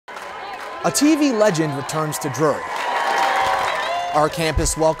A TV legend returns to Drury. Our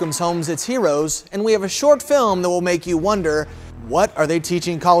campus welcomes home its heroes, and we have a short film that will make you wonder, what are they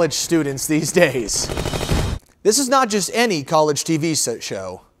teaching college students these days? This is not just any college TV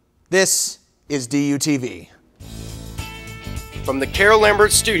show. This is DUTV. From the Carol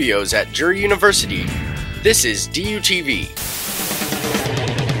Lambert Studios at Drury University, this is DUTV.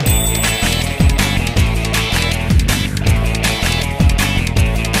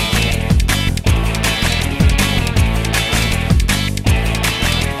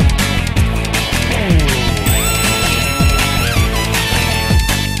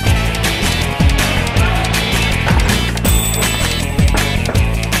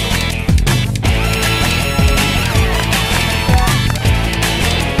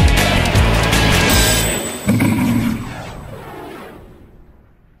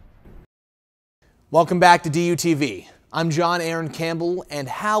 Welcome back to DUTV. I'm John Aaron Campbell, and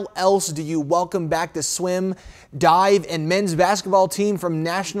how else do you welcome back the swim, dive, and men's basketball team from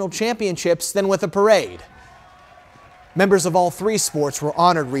national championships than with a parade? Members of all three sports were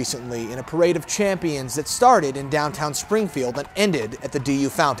honored recently in a parade of champions that started in downtown Springfield and ended at the DU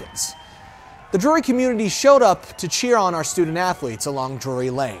Fountains. The Drury community showed up to cheer on our student athletes along Drury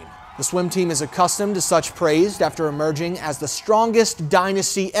Lane. The swim team is accustomed to such praise after emerging as the strongest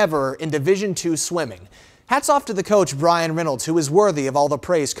dynasty ever in Division II swimming. Hats off to the coach, Brian Reynolds, who is worthy of all the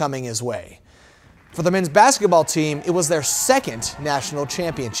praise coming his way. For the men's basketball team, it was their second national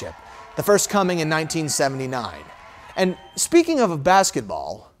championship, the first coming in 1979. And speaking of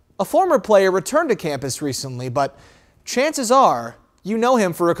basketball, a former player returned to campus recently, but chances are you know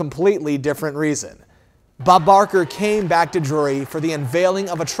him for a completely different reason. Bob Barker came back to Drury for the unveiling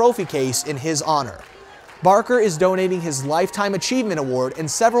of a trophy case in his honor. Barker is donating his Lifetime Achievement Award and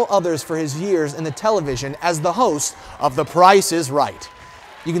several others for his years in the television as the host of The Price is Right.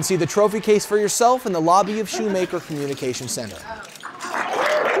 You can see the trophy case for yourself in the lobby of Shoemaker Communication Center.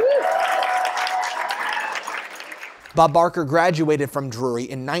 Bob Barker graduated from Drury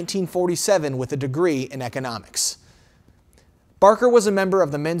in 1947 with a degree in economics. Barker was a member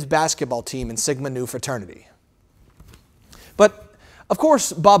of the men's basketball team in Sigma Nu fraternity. But, of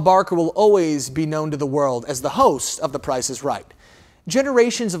course, Bob Barker will always be known to the world as the host of The Price is Right.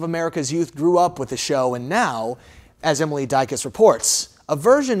 Generations of America's youth grew up with the show, and now, as Emily Dykes reports, a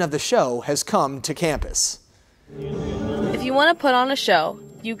version of the show has come to campus. If you want to put on a show,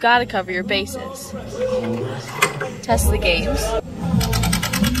 you gotta cover your bases. Test the games,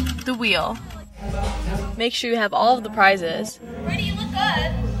 the wheel, make sure you have all of the prizes,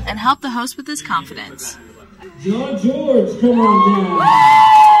 and help the host with his confidence. George, come on down.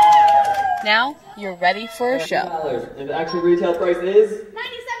 Now you're ready for a show. And the actual retail price is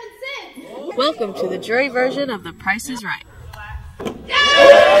 97 cents. Welcome to the Drury version of The Price is Right.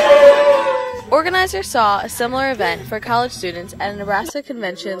 Organizers saw a similar event for college students at a Nebraska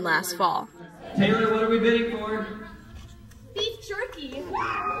convention last fall. Taylor, what are we bidding for? Beef jerky.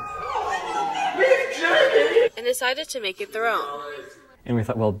 Beef jerky! And decided to make it their own. And we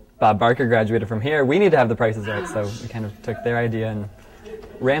thought, well, Bob Barker graduated from here. We need to have the prices right. So we kind of took their idea and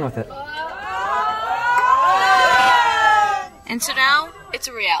ran with it. And so now, it's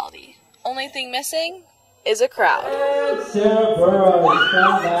a reality. Only thing missing is a crowd. Sarah Burrows,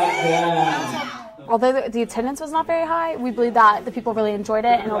 come back down. Although the attendance was not very high, we believe that the people really enjoyed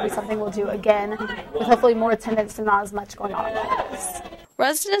it, and it'll be something we'll do again with hopefully more attendance and not as much going on.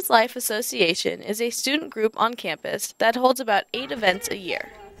 Residence Life Association is a student group on campus that holds about 8 events a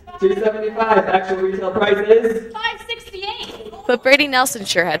year. $2.75. Actual retail price is $5.68. But Brady Nelson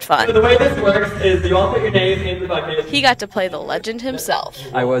sure had So fun. the way this works is you all put your name in the bucket. He got to play the legend himself.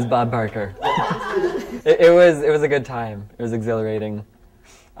 I was Bob Barker. it was a good time. It was exhilarating.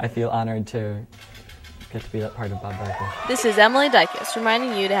 I feel honored to get to be that part of Bob Barker. This is Emily Dykes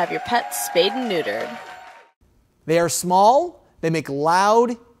reminding you to have your pets spayed and neutered. They are small, they make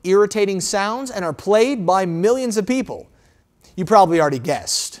loud, irritating sounds, and are played by millions of people. You probably already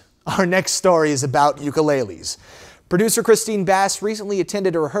guessed. Our next story is about ukuleles. Producer Christine Bass recently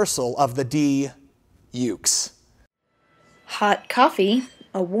attended a rehearsal of the D-Ukes. Hot coffee,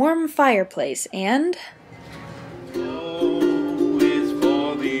 a warm fireplace, and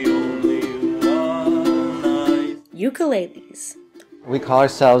ukuleles. We call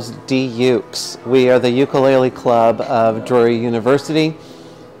ourselves D-Ukes. We are the ukulele club of Drury University.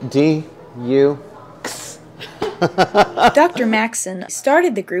 D-Ukes. Dr. Maxson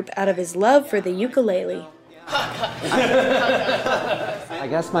started the group out of his love for the ukulele. I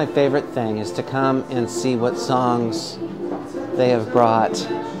guess my favorite thing is to come and see what songs they have brought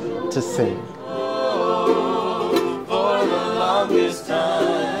to sing. For the longest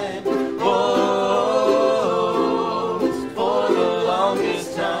time,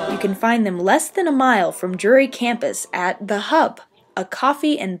 can find them less than a mile from Drury campus at The Hub, a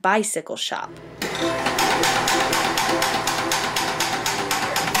coffee and bicycle shop.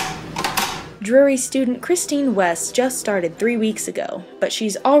 Drury student Christine West just started 3 weeks ago, but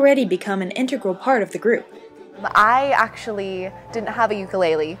she's already become an integral part of the group. I actually didn't have a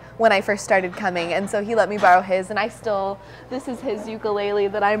ukulele when I first started coming, and so he let me borrow his, and this is his ukulele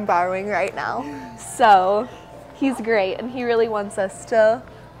that I'm borrowing right now. So he's great, and he really wants us to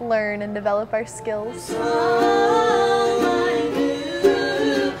learn and develop our skills.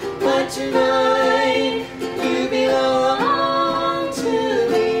 But tonight you belong to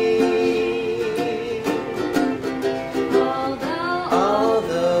me.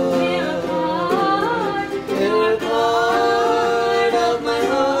 Although you're part of my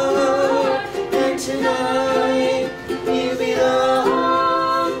heart, and tonight you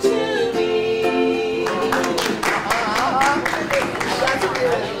belong to me.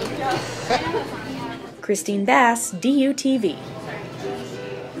 Christine Bass, DUTV.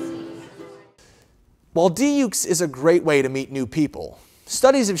 While DUTV is a great way to meet new people,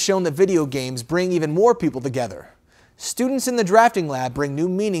 studies have shown that video games bring even more people together. Students in the drafting lab bring new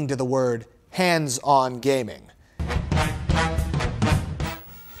meaning to the word hands-on gaming.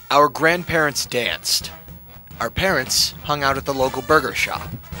 Our grandparents danced. Our parents hung out at the local burger shop.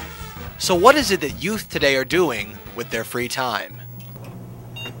 So what is it that youth today are doing with their free time?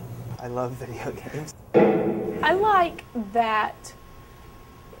 I love video games. I like that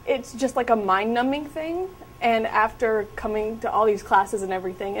it's just like a mind-numbing thing, and after coming to all these classes and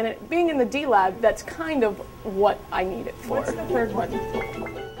everything, and it being in the D Lab, that's kind of what I need it for. What's the third one?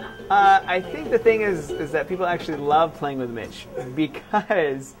 I think the thing is that people actually love playing with Mitch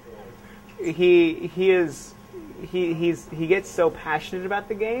because he gets so passionate about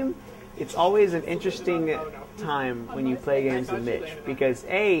the game. It's always an interesting time when you play games with Mitch because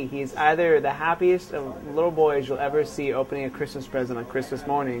A, he's either the happiest of little boys you'll ever see opening a Christmas present on Christmas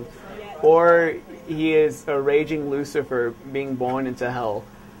morning, or he is a raging Lucifer being born into hell.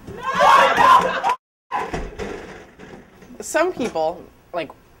 Some people,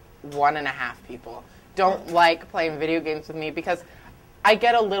 like 1.5 people, don't like playing video games with me because I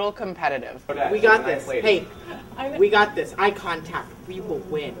get a little competitive. We got this. Hey, we got this. Eye contact. We will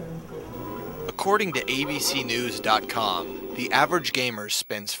win. According to abcnews.com, the average gamer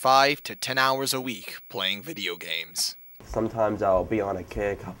spends 5 to 10 hours a week playing video games. Sometimes I'll be on a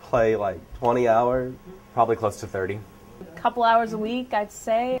kick. I'll play like 20 hours. Probably close to 30. A couple hours a week, I'd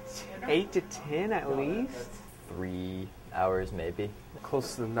say. 8 to 10 at least? 3 hours maybe.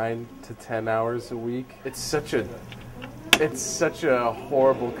 Close to 9 to 10 hours a week. It's such a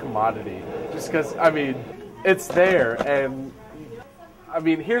horrible commodity. Just because, I mean, it's there, and I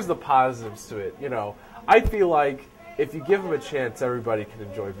mean, here's the positives to it. You know, I feel like if you give them a chance, everybody can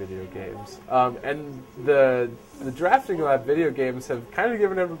enjoy video games. And the drafting lab video games have kind of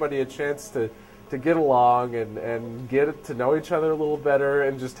given everybody a chance to get along and get to know each other a little better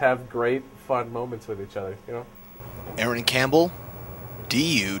and just have great, fun moments with each other, you know? Aaron Campbell,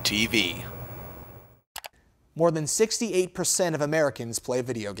 DUTV. More than 68% of Americans play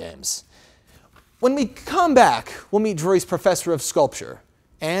video games. When we come back, we'll meet Drury's professor of sculpture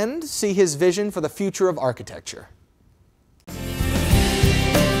and see his vision for the future of architecture.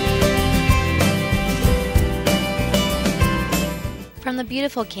 From the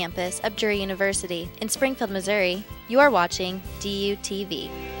beautiful campus of Drury University in Springfield, Missouri, you are watching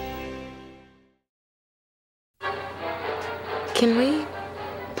DUTV. Can we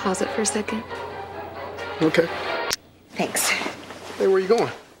pause it for a second? Okay. Thanks. Hey, where you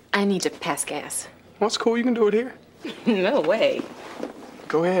going? I need to pass gas. Well, that's cool. You can do it here. No way.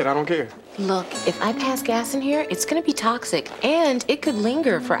 Go ahead. I don't care. Look, if I pass gas in here, it's gonna be toxic, and it could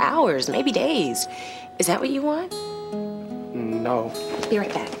linger for hours, maybe days. Is that what you want? No. Be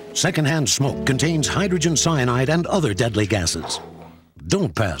right back. Secondhand smoke contains hydrogen cyanide and other deadly gases.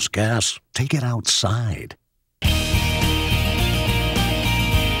 Don't pass gas. Take it outside.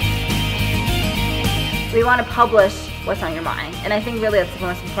 We want to publish what's on your mind, and I think really that's the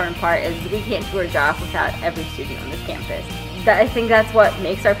most important part is we can't do our job without every student on this campus. I think that's what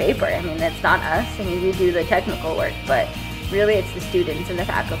makes our paper. I mean, it's not us. I mean, we do the technical work, but really it's the students and the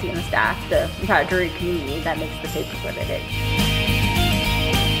faculty and the staff, the entire Drury community that makes the paper what it is.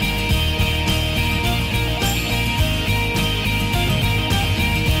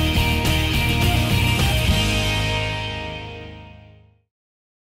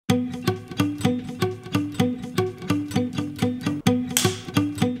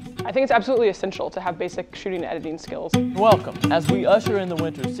 I think it's absolutely essential to have basic shooting and editing skills. Welcome, as we usher in the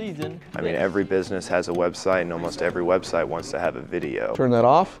winter season. I mean, every business has a website, and almost every website wants to have a video. Turn that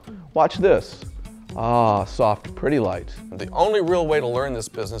off. Watch this. Ah, soft, pretty light. The only real way to learn this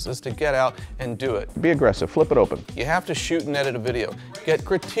business is to get out and do it. Be aggressive, flip it open. You have to shoot and edit a video, get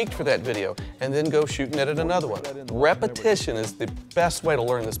critiqued for that video, and then go shoot and edit another one. Repetition is the best way to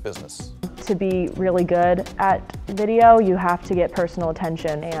learn this business. To be really good at video, you have to get personal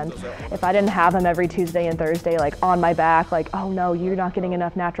attention, and if I didn't have them every Tuesday and Thursday like on my back, like, oh no, you're not getting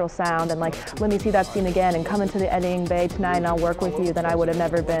enough natural sound, and like, let me see that scene again and come into the editing bay tonight and I'll work with you, then I would have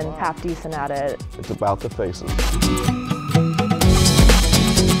never been half decent at it. It's about the faces.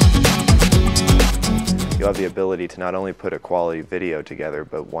 You have the ability to not only put a quality video together,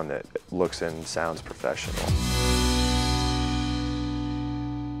 but one that looks and sounds professional.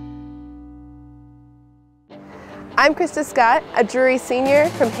 I'm Krista Scott, a Drury senior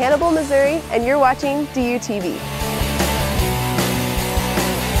from Hannibal, Missouri, and you're watching DUTV.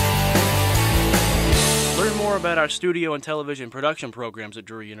 Learn more about our studio and television production programs at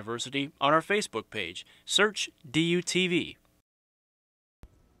Drury University on our Facebook page. Search DUTV.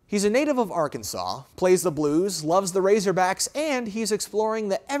 He's a native of Arkansas, plays the blues, loves the Razorbacks, and he's exploring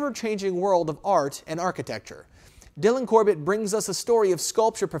the ever-changing world of art and architecture. Dylan Corbett brings us a story of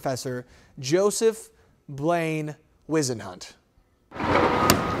sculpture professor Joseph Blaine Wisenhunt.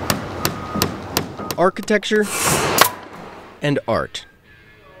 Architecture and art.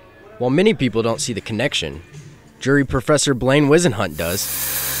 While many people don't see the connection, Drury professor Blaine Wisenhunt does.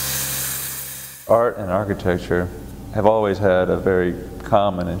 Art and architecture have always had a very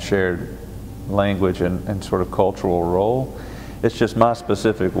common and shared language and sort of cultural role. It's just my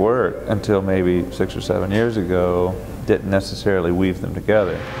specific work, until maybe 6 or 7 years ago, didn't necessarily weave them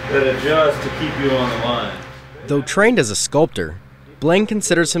together. That adjust to keep you on the line. Though trained as a sculptor, Blaine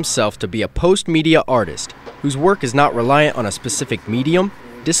considers himself to be a post-media artist whose work is not reliant on a specific medium,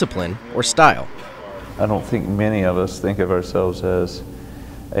 discipline, or style. I don't think many of us think of ourselves as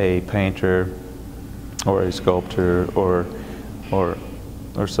a painter or a sculptor or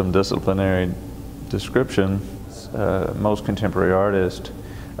some disciplinary description. Most contemporary artists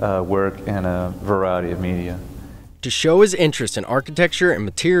work in a variety of media. To show his interest in architecture and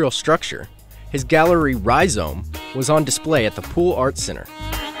material structure, his gallery Rhizome was on display at the Pool Arts Center.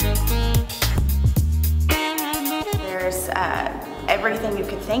 There's everything you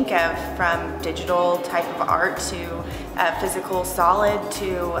could think of, from digital type of art to physical solid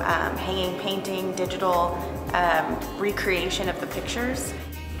to hanging painting, digital recreation of the pictures.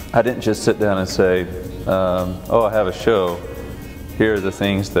 I didn't just sit down and say, oh, I have a show, here are the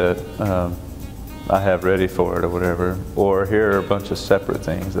things that I have ready for it or whatever, or here are a bunch of separate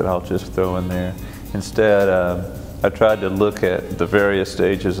things that I'll just throw in there. Instead, I tried to look at the various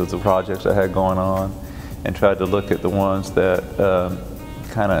stages of the projects I had going on and tried to look at the ones that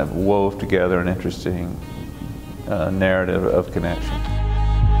kind of wove together an interesting narrative of connection.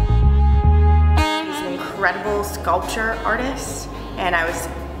 He's an incredible sculpture artist, and I was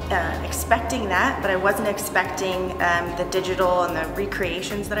expecting that, but I wasn't expecting the digital and the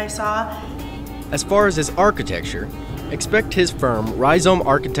recreations that I saw. As far as his architecture, expect his firm, Rhizome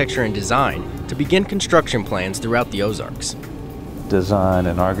Architecture and Design, to begin construction plans throughout the Ozarks. Design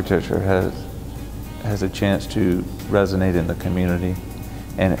and architecture has a chance to resonate in the community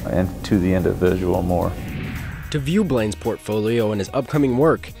and to the individual more. To view Blaine's portfolio and his upcoming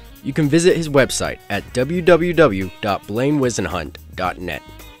work, you can visit his website at www.blainewisenhunt.net.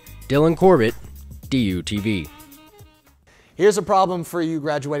 Dylan Corbett, DUTV. Here's a problem for you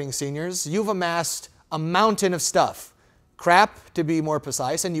graduating seniors. You've amassed a mountain of stuff. Crap, to be more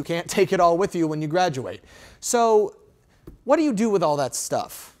precise, and you can't take it all with you when you graduate. So, what do you do with all that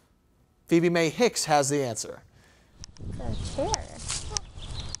stuff? Phoebe May Hicks has the answer. The chair.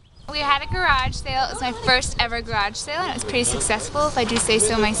 We had a garage sale. It was my first ever garage sale, and it was pretty successful, if I do say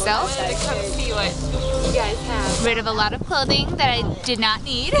so myself. Come see what you guys have. Rid of a lot of clothing that I did not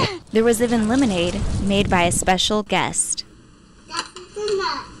need. There was even lemonade made by a special guest.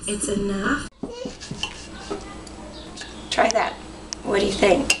 It's enough. Try that. What do you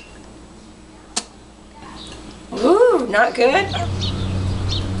think? Ooh, not good?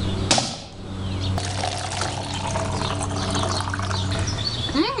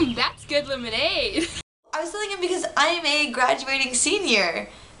 That's good lemonade. I was thinking because I'm a graduating senior.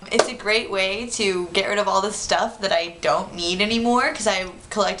 It's a great way to get rid of all the stuff that I don't need anymore because I've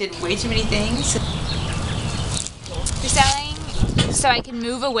collected way too many things. You're selling so I can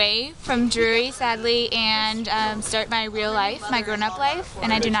move away from Drury, sadly, and start my real life, my grown-up life,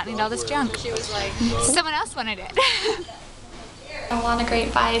 and I do not need all this junk. Someone else wanted it. A lot of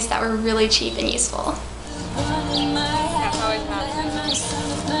great buys that were really cheap and useful.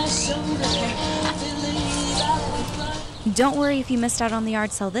 Don't worry if you missed out on the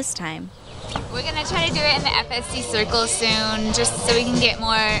yard sale this time. We're gonna try to do it in the FSC circle soon, just so we can get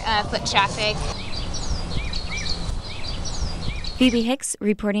more foot traffic. Phoebe Hicks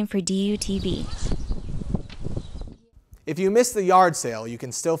reporting for DUTV. If you missed the yard sale, you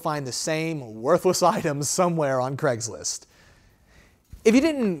can still find the same worthless items somewhere on Craigslist. If you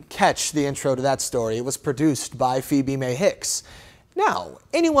didn't catch the intro to that story, it was produced by Phoebe May Hicks. Now,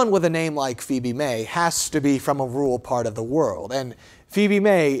 anyone with a name like Phoebe May has to be from a rural part of the world, and Phoebe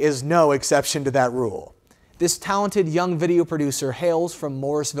May is no exception to that rule. This talented young video producer hails from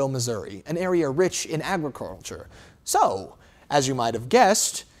Morrisville, Missouri, an area rich in agriculture. So, as you might have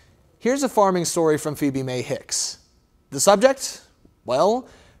guessed, here's a farming story from Phoebe May Hicks. The subject? Well,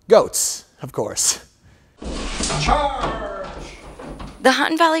 goats, of course. The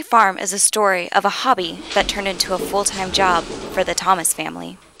Hutton Valley Farm is a story of a hobby that turned into a full-time job for the Thomas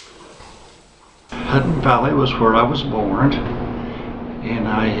family. Hutton Valley was where I was born, and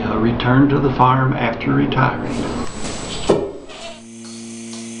I returned to the farm after retiring.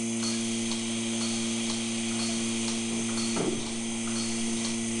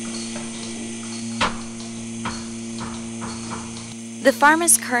 The farm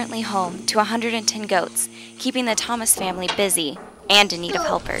is currently home to 110 goats, keeping the Thomas family busy and in need of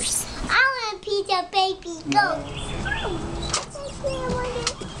helpers. I want a piece of baby goat.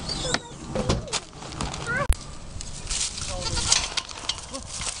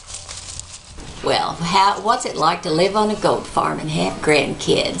 Well, what's it like to live on a goat farm and have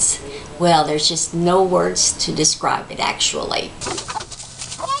grandkids? Well, there's just no words to describe it, actually.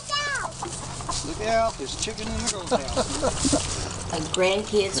 Look out, there's chicken in the goat house.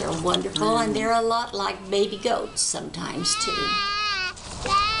 Grandkids are wonderful, and they're a lot like baby goats sometimes, too.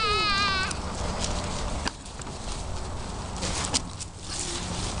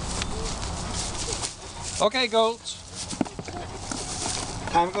 Okay, goats.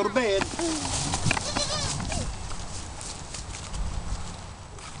 Time to go to bed.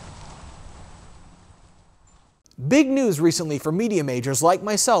 Big news recently for media majors like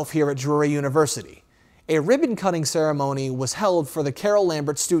myself here at Drury University. A ribbon-cutting ceremony was held for the Carol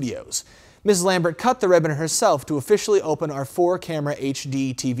Lambert Studios. Ms. Lambert cut the ribbon herself to officially open our 4-camera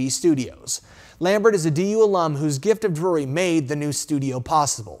HD TV studios. Lambert is a DU alum whose gift of Drury made the new studio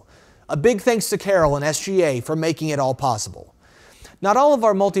possible. A big thanks to Carol and SGA for making it all possible. Not all of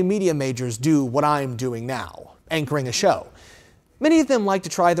our multimedia majors do what I'm doing now, anchoring a show. Many of them like to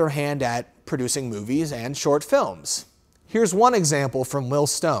try their hand at producing movies and short films. Here's one example from Will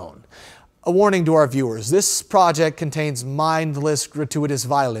Stone. A warning to our viewers, this project contains mindless, gratuitous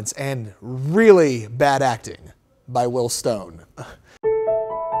violence and really bad acting by Will Stone.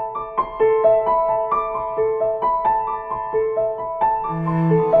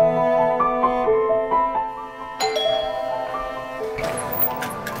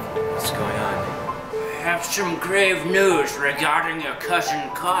 What's going on? I have some grave news regarding your cousin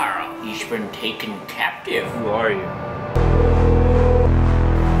Carl. He's been taken captive. Who are you?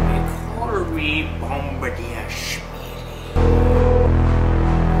 Me Bombardier Schmeely.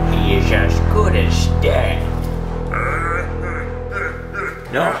 He is as good as dead.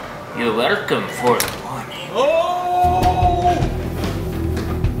 No, you're welcome for the money. Oh!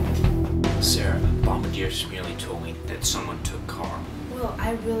 Sarah, Bombardier Schmeely told me that someone took Carl. Well,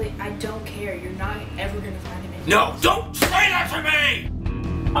 I don't care. You're not ever gonna find him. No, don't say that to me!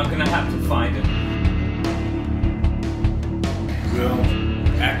 I'm gonna have to find him. Well,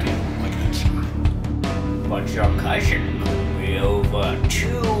 acting. But your cousin could be over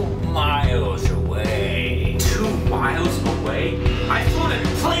 2 miles away. 2 miles away? I flew in a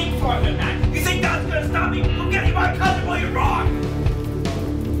plane farther than that. You think that's gonna stop me from getting my cousin? Well, you're wrong.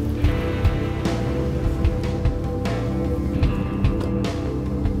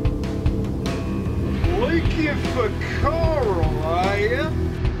 Looking for Carl, are you?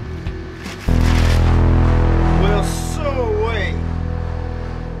 Well, so wait.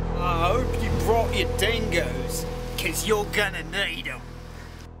 I hope you brought your dingoes, 'cause you're gonna need them.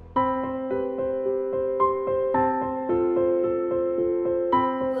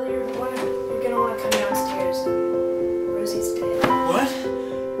 Well, you're gonna want to come downstairs. Rosie's dead. What?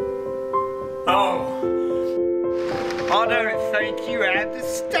 Oh. I don't think you had the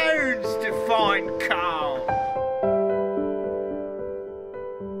stones to find Carl.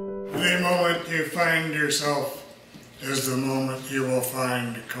 The moment you find yourself is the moment you will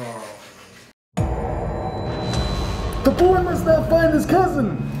find Carl. The boy must not find his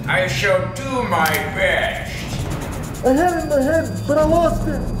cousin! I shall do my best. I had it in my head, but I lost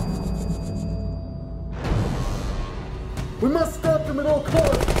it. We must stop them at all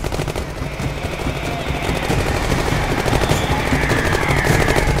costs.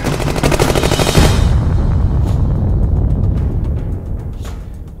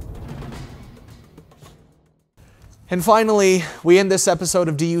 And finally, we end this episode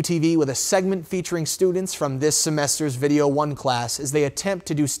of DUTV with a segment featuring students from this semester's Video 1 class as they attempt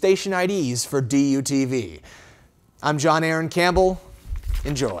to do station IDs for DUTV. I'm John Aaron Campbell.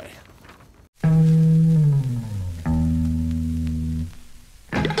 Enjoy.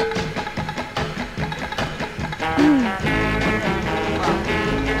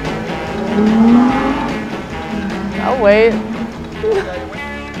 I'll wait.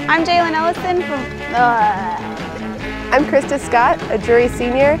 I'm Jalen Ellison from... I'm Krista Scott, a jury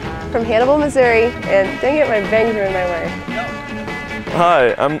senior from Hannibal, Missouri, and dang it, my bangs are in my way.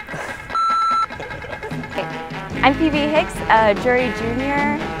 Hi, I'm Phoebe Hicks, a jury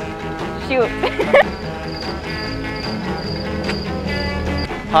junior. Shoot.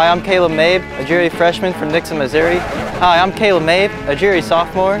 Hi, I'm Caleb Mabe, a jury freshman from Nixon, Missouri. Hi, I'm Caleb Mabe, a jury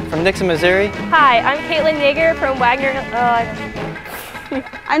sophomore from Nixon, Missouri. Hi, I'm Caitlin Yeager from Wagner.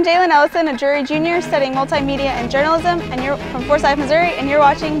 I'm Jalen Ellison, a jury junior studying multimedia and journalism, and you're from Forsyth, Missouri, and you're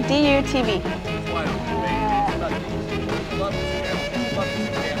watching DUTV.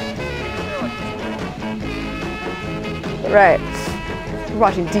 Right, we're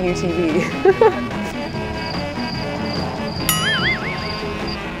watching DUTV.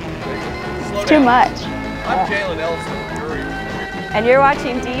 It's too much. I'm Jalen Ellison, jury. And you're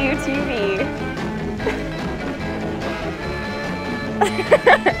watching DUTV.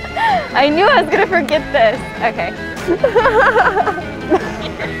 I knew I was going to forget this. Okay.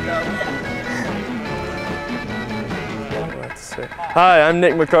 Hi, I'm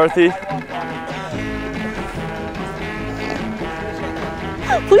Nick McCarthy.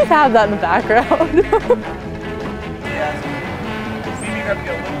 Please have that in the background.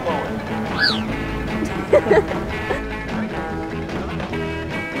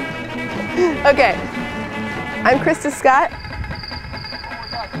 Okay, I'm Krista Scott.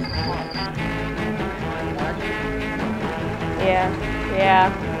 Yeah.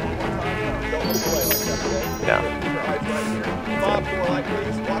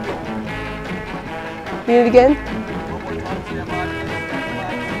 Do it again?